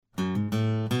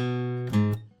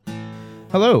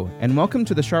Hello, and welcome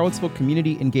to the Charlottesville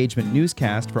Community Engagement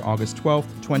Newscast for August 12th,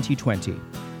 2020.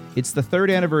 It's the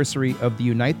third anniversary of the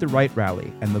Unite the Right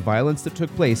rally and the violence that took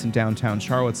place in downtown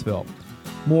Charlottesville.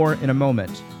 More in a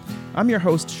moment. I'm your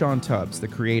host, Sean Tubbs, the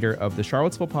creator of the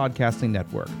Charlottesville Podcasting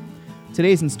Network.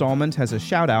 Today's installment has a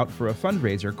shout-out for a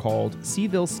fundraiser called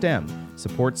Seville STEM,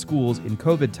 Support Schools in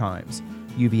COVID Times.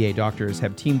 UVA doctors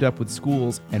have teamed up with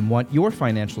schools and want your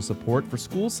financial support for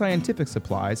school scientific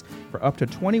supplies for up to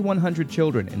 2,100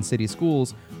 children in city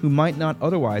schools who might not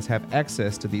otherwise have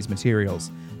access to these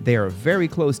materials. They are very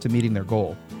close to meeting their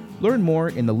goal. Learn more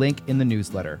in the link in the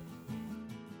newsletter.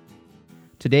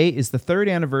 Today is the third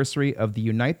anniversary of the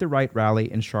Unite the Right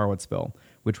rally in Charlottesville,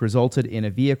 which resulted in a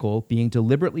vehicle being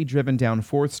deliberately driven down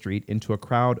 4th Street into a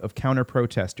crowd of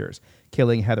counter-protesters,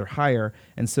 killing Heather Heyer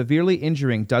and severely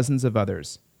injuring dozens of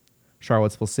others.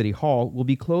 Charlottesville City Hall will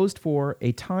be closed for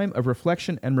a time of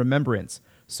reflection and remembrance,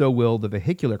 so will the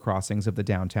vehicular crossings of the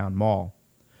downtown mall.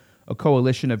 A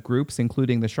coalition of groups,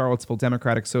 including the Charlottesville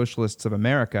Democratic Socialists of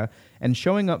America and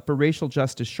Showing Up for Racial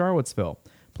Justice Charlottesville,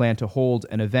 plan to hold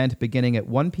an event beginning at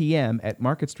 1 p.m. at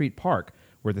Market Street Park,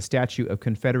 where the statue of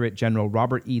Confederate General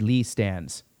Robert E. Lee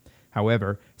stands.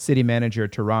 However, City Manager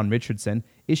Teron Richardson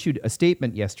issued a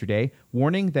statement yesterday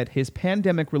warning that his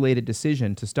pandemic-related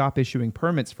decision to stop issuing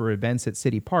permits for events at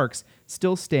city parks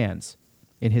still stands.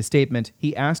 In his statement,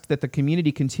 he asked that the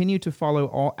community continue to follow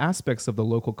all aspects of the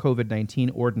local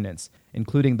COVID-19 ordinance,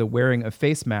 including the wearing of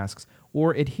face masks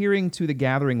or adhering to the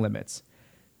gathering limits.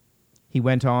 He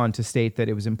went on to state that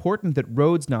it was important that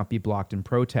roads not be blocked in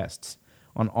protests.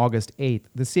 On August 8th,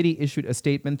 the city issued a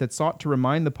statement that sought to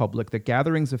remind the public that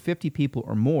gatherings of 50 people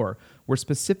or more were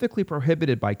specifically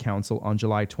prohibited by council on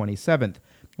July 27th,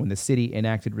 when the city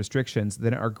enacted restrictions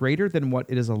that are greater than what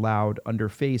it is allowed under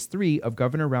Phase 3 of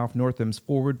Governor Ralph Northam's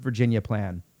Forward Virginia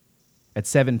Plan. At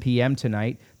 7 p.m.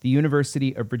 tonight, the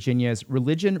University of Virginia's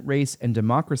Religion, Race, and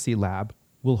Democracy Lab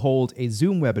will hold a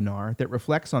Zoom webinar that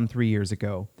reflects on 3 years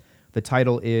ago. The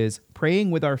title is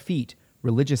Praying with Our Feet,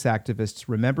 Religious Activists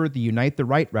Remember the Unite the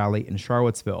Right rally in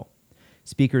Charlottesville.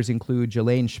 Speakers include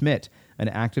Jelaine Schmidt, an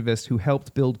activist who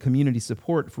helped build community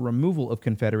support for removal of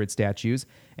Confederate statues,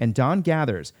 and Don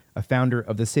Gathers, a founder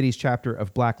of the city's chapter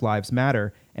of Black Lives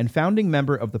Matter and founding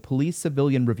member of the Police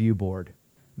Civilian Review Board.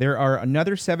 There are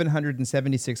another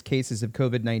 776 cases of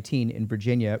COVID-19 in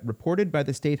Virginia reported by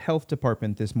the State Health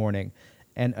Department this morning,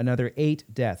 and another 8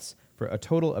 deaths, for a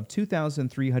total of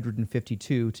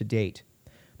 2,352 to date.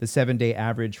 The 7-day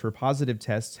average for positive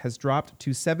tests has dropped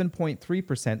to 7.3%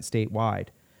 statewide.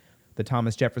 The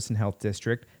Thomas Jefferson Health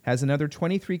District has another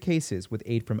 23 cases, with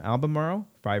 8 from Albemarle,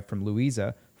 5 from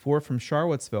Louisa, 4 from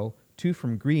Charlottesville, 2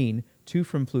 from Greene, 2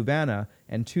 from Fluvanna,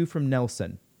 and 2 from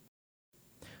Nelson.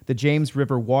 The James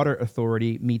River Water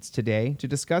Authority meets today to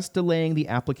discuss delaying the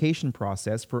application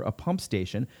process for a pump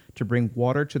station to bring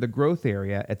water to the growth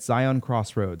area at Zion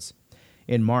Crossroads.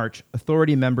 In March,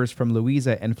 authority members from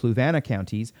Louisa and Fluvanna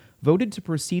counties voted to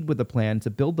proceed with a plan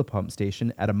to build the pump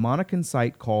station at a Monacan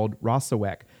site called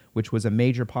Rosawek, which was a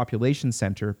major population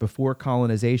center before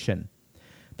colonization.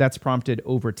 That's prompted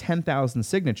over 10,000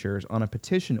 signatures on a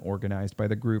petition organized by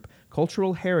the group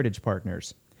Cultural Heritage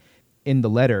Partners. In the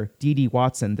letter, Dee Dee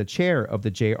Watson, the chair of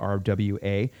the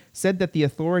JRWA, said that the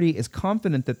authority is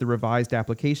confident that the revised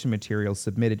application materials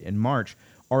submitted in March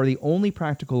are the only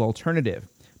practical alternative,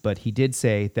 but he did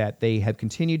say that they have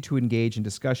continued to engage in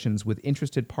discussions with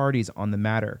interested parties on the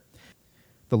matter.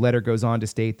 The letter goes on to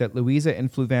state that Louisa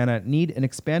and Fluvanna need an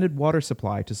expanded water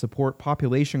supply to support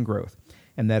population growth,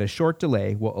 and that a short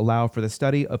delay will allow for the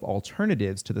study of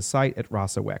alternatives to the site at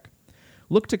Rosawek.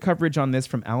 Look to coverage on this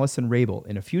from Allison Rabel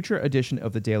in a future edition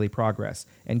of the Daily Progress,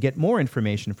 and get more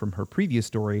information from her previous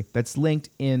story that's linked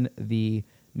in the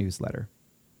newsletter.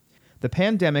 The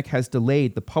pandemic has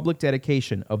delayed the public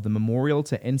dedication of the memorial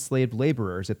to enslaved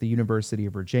laborers at the University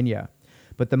of Virginia,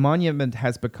 but the monument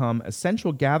has become a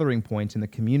central gathering point in the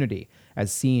community,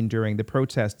 as seen during the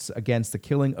protests against the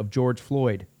killing of George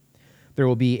Floyd. There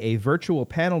will be a virtual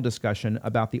panel discussion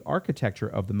about the architecture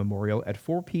of the memorial at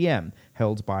 4 p.m.,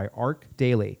 held by Arc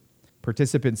Daily.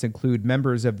 Participants include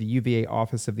members of the UVA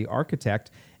Office of the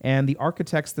Architect and the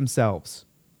architects themselves.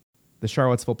 The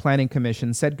Charlottesville Planning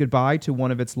Commission said goodbye to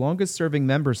one of its longest-serving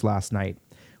members last night.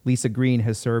 Lisa Green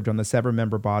has served on the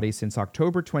 7-member body since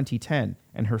October 2010,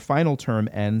 and her final term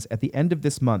ends at the end of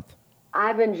this month.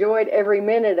 I've enjoyed every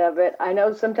minute of it. I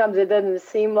know sometimes it doesn't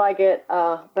seem like it,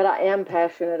 but I am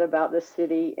passionate about the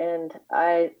city, and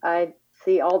I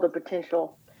see all the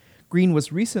potential. Green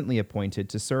was recently appointed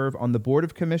to serve on the Board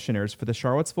of Commissioners for the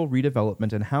Charlottesville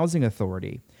Redevelopment and Housing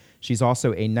Authority. She's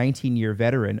also a 19-year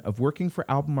veteran of working for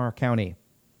Albemarle County.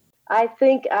 I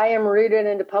think I am rooted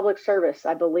into public service.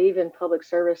 I believe in public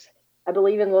service. I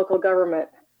believe in local government.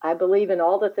 I believe in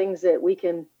all the things that we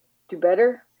can do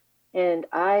better. And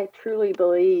I truly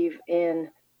believe in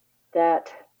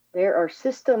that there are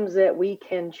systems that we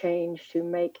can change to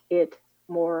make it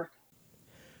more.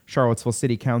 Charlottesville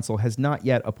City Council has not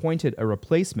yet appointed a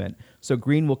replacement, so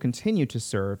Green will continue to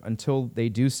serve until they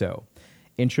do so.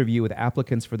 Interview with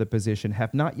applicants for the position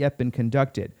have not yet been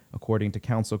conducted, according to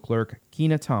Council Clerk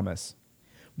Keena Thomas.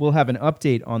 We'll have an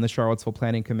update on the Charlottesville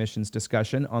Planning Commission's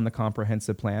discussion on the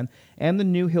comprehensive plan and the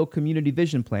New Hill Community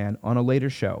Vision Plan on a later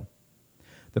show.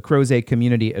 The Crozet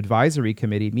Community Advisory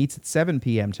Committee meets at 7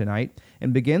 p.m. tonight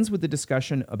and begins with the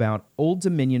discussion about Old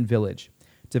Dominion Village.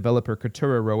 Developer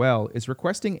Katura Roel is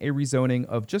requesting a rezoning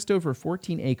of just over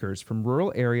 14 acres from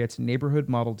rural area to neighborhood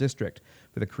model district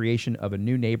for the creation of a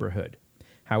new neighborhood.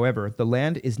 However, the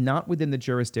land is not within the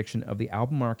jurisdiction of the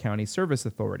Albemarle County Service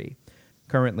Authority.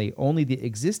 Currently, only the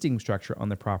existing structure on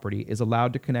the property is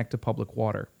allowed to connect to public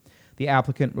water. The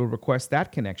applicant will request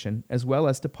that connection as well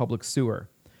as to public sewer.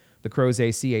 The Crozet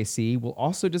CAC will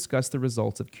also discuss the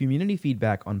results of community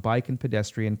feedback on bike and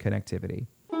pedestrian connectivity.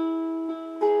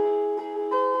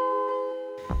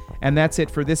 And that's it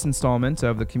for this installment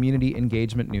of the Community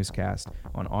Engagement Newscast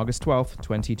on August 12th,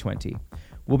 2020.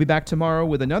 We'll be back tomorrow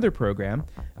with another program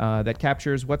that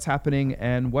captures what's happening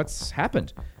and what's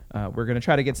happened. We're going to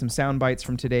try to get some sound bites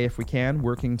from today if we can,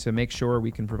 working to make sure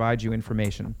we can provide you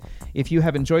information. If you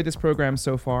have enjoyed this program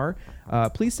so far,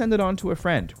 please send it on to a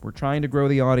friend. We're trying to grow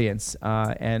the audience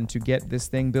and to get this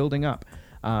thing building up.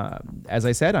 As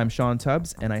I said, I'm Sean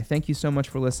Tubbs, and I thank you so much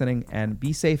for listening, and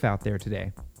be safe out there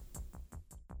today.